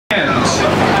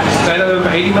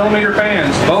80mm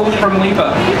fans, both from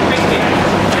LIPA.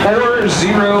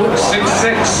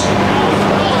 4066.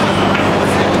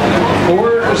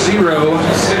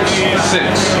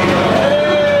 4066.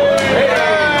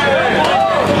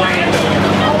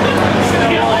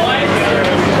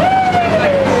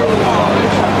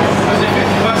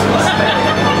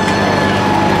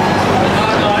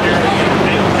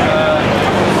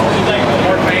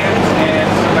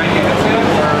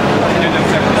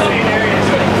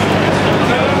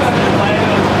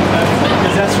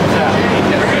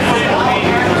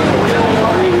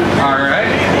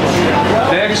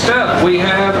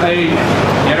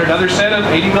 Yet another set of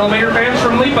 80mm fans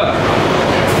from LIPA,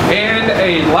 and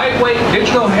a lightweight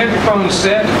digital headphone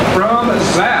set from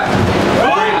Zap.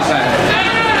 Where is that?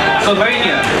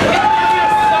 Pennsylvania.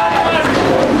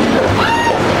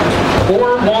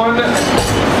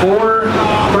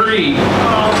 4143.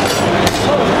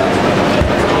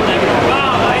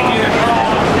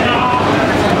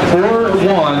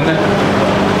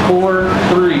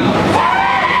 4143.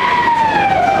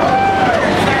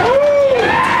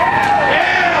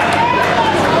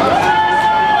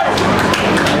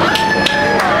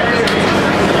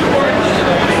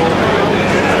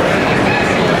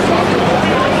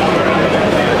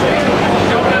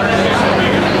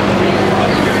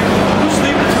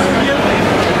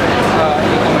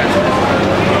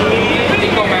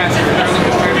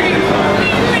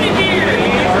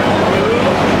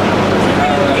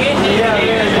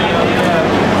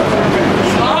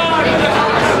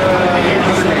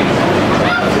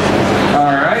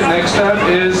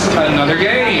 Is another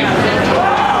game.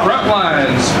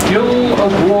 Frontlines, Fuel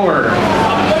of War.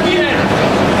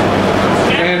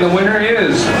 And the winner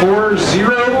is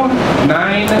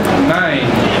 4099.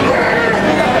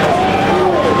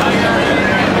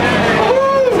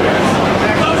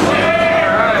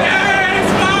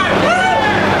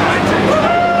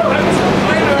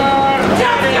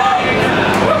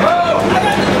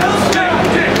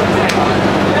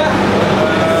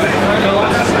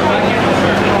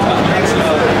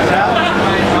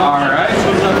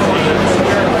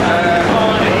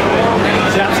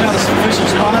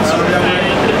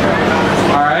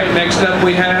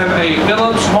 We have a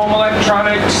Philips Home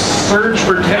Electronics Surge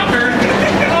Protector.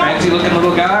 Fancy looking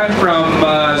little guy from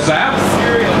Zap.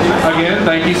 Again,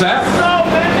 thank you, Zap.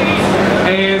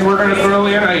 And we're going to throw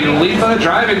in a LIPA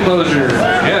drive enclosure.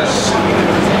 Yes.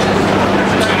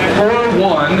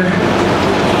 4141.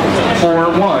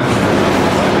 4141.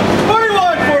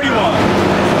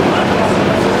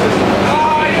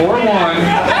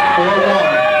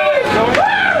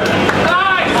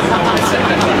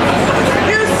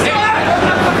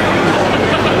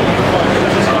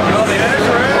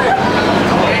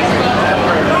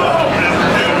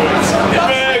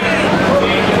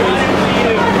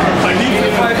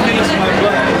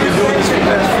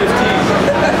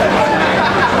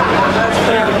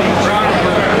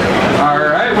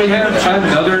 We have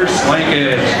another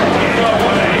Slankage.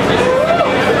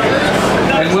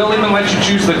 And we'll even let you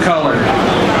choose the color.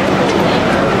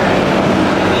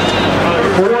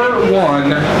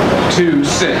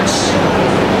 4126.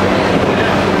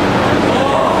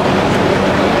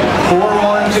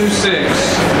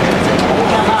 4126.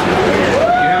 You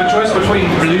have a choice between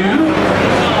blue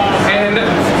and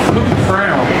poop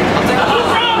brown.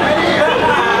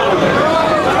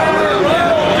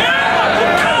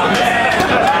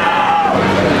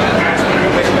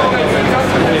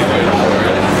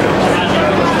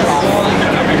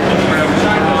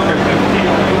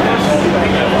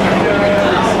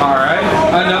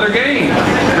 Another game,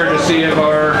 courtesy of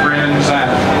our friend Zap.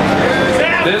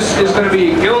 This is going to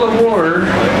be Guild of War,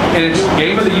 and it's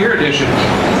Game of the Year edition.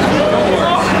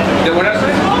 What did I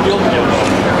say?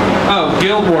 Oh,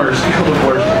 Guild Wars. Guild of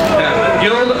Wars. Yeah.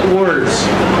 Guild Wars,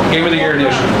 Game of the Year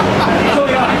edition.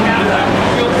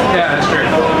 Yeah, that's great.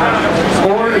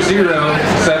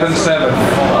 4077.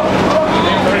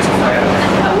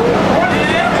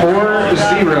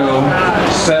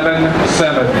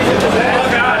 4077.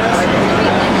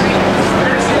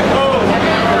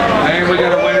 And we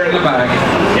got a winner in the back.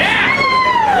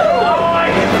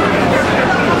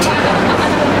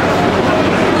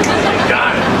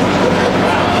 Got it.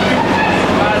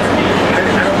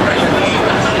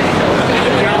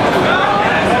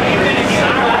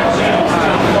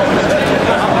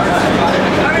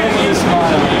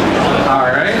 All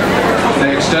right.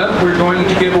 Next up, we're going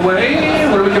to give away.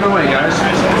 What are we giving away, guys?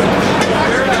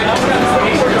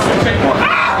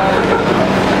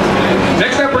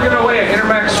 Next up, we're giving away an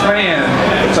Intermax fan.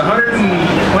 It's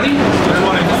 120.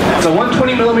 It's a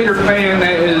 120mm fan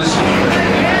that is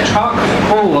chock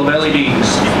full of LEDs.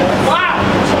 Wow!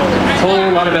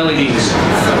 Full lot of LEDs.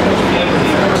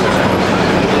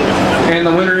 And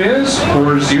the winner is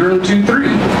 4023.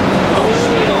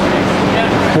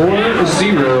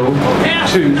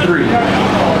 4023.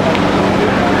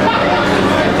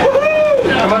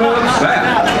 How about that?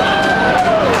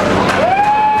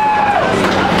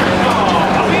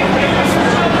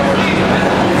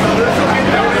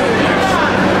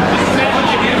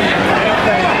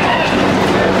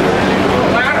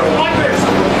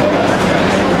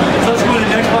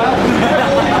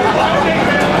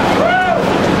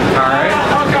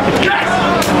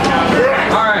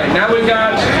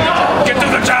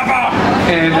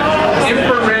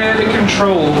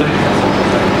 Controlled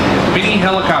mini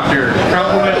helicopter,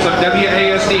 compliments of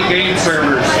WASD game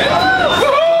servers.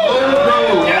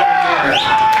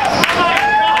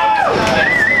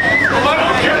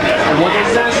 And what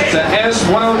is this? It's a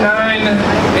S-109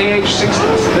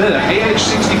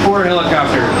 AH-64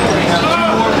 helicopter.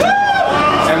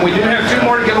 And we do have 2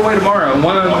 more to give away tomorrow.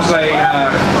 One of them is a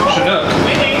Chinook.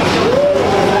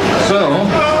 So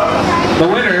the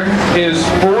winner is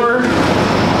 4053.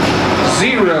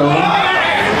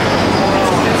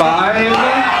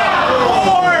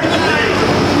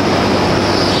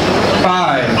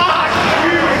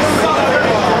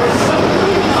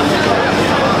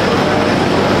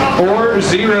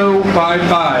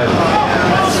 4055.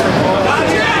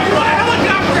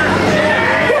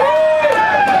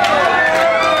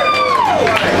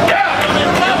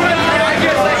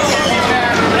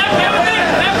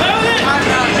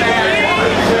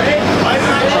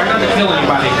 Try not to kill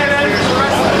anybody.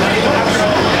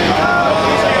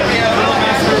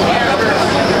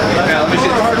 Now, let me see.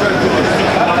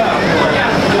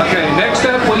 Okay, next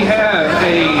up we have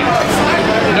a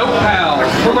Notepal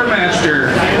Cooler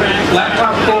Master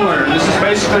laptop cooler. This is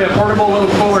basically a portable little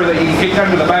cooler that you can kick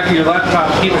under the back of your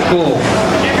laptop to keep it cool.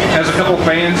 Has a couple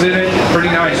fans in it. Pretty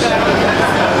nice.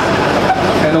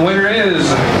 And the winner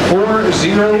is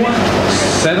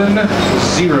 4070.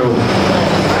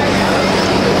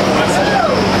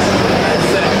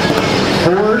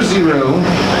 4070.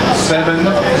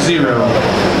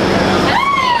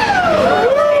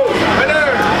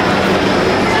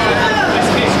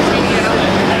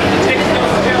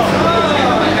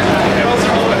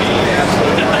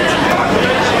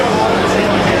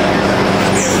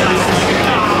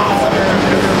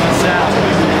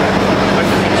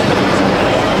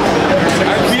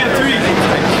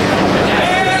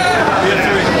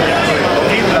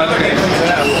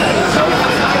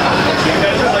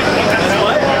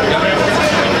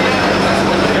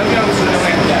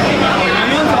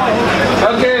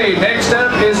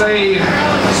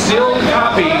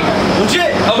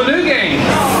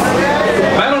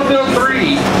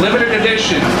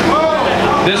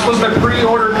 This was the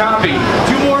pre-order copy. 2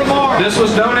 more. This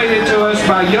was donated to us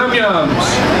by Yum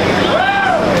Yums.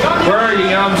 Where are you,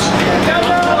 Yums?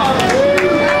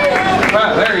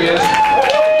 Ah, there he is.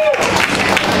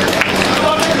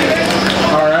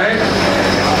 All right.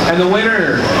 And the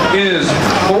winner is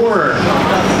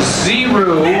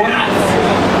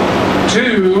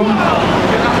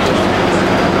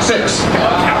 4026.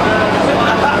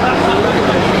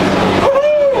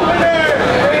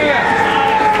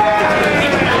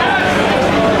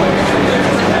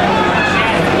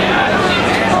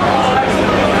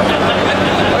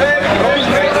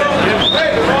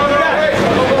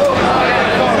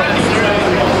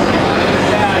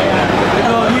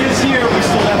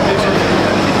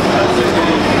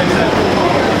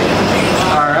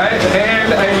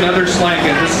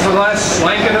 This is the last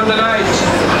slanket of the night,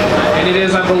 and it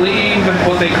is, I believe,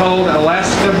 what they call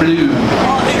Alaska Blue.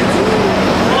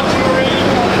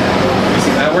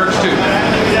 That works too.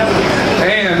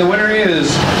 And the winner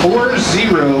is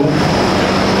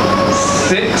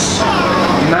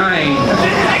 4069.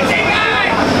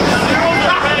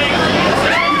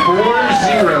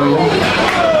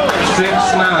 4069.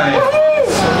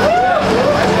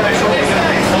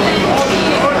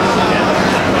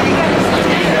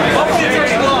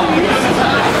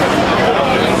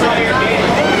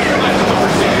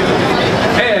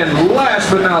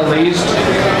 But not least,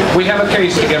 we have a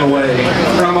case to give away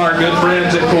from our good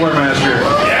friends at Cooler Master.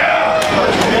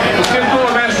 Let's give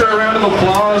Cooler Master a round of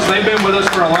applause. They've been with us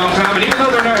for a long time, and even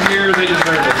though they're not here, they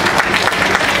deserve it.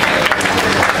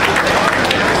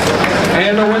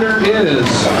 And the winner is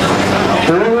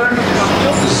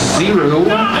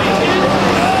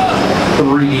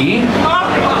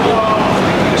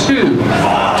 4032.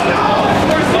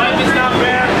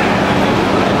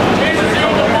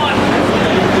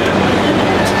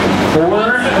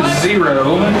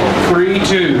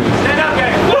 4032.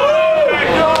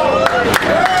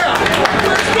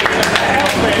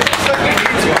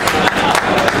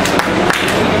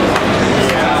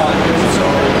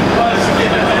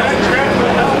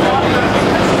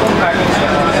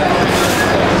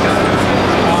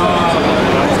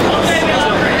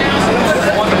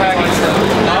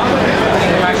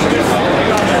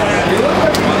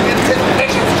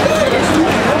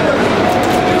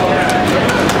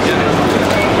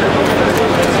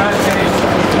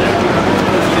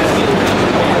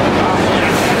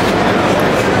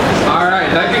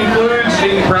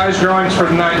 drawings for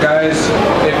the night, guys.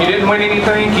 If you didn't win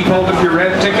anything, keep holding your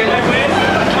red ticket.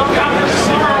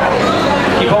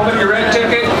 Keep holding your red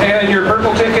ticket and your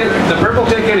purple ticket. The purple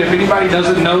ticket, if anybody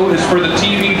doesn't know, is for the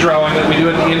TV drawing that we do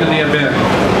at the end of the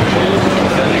event.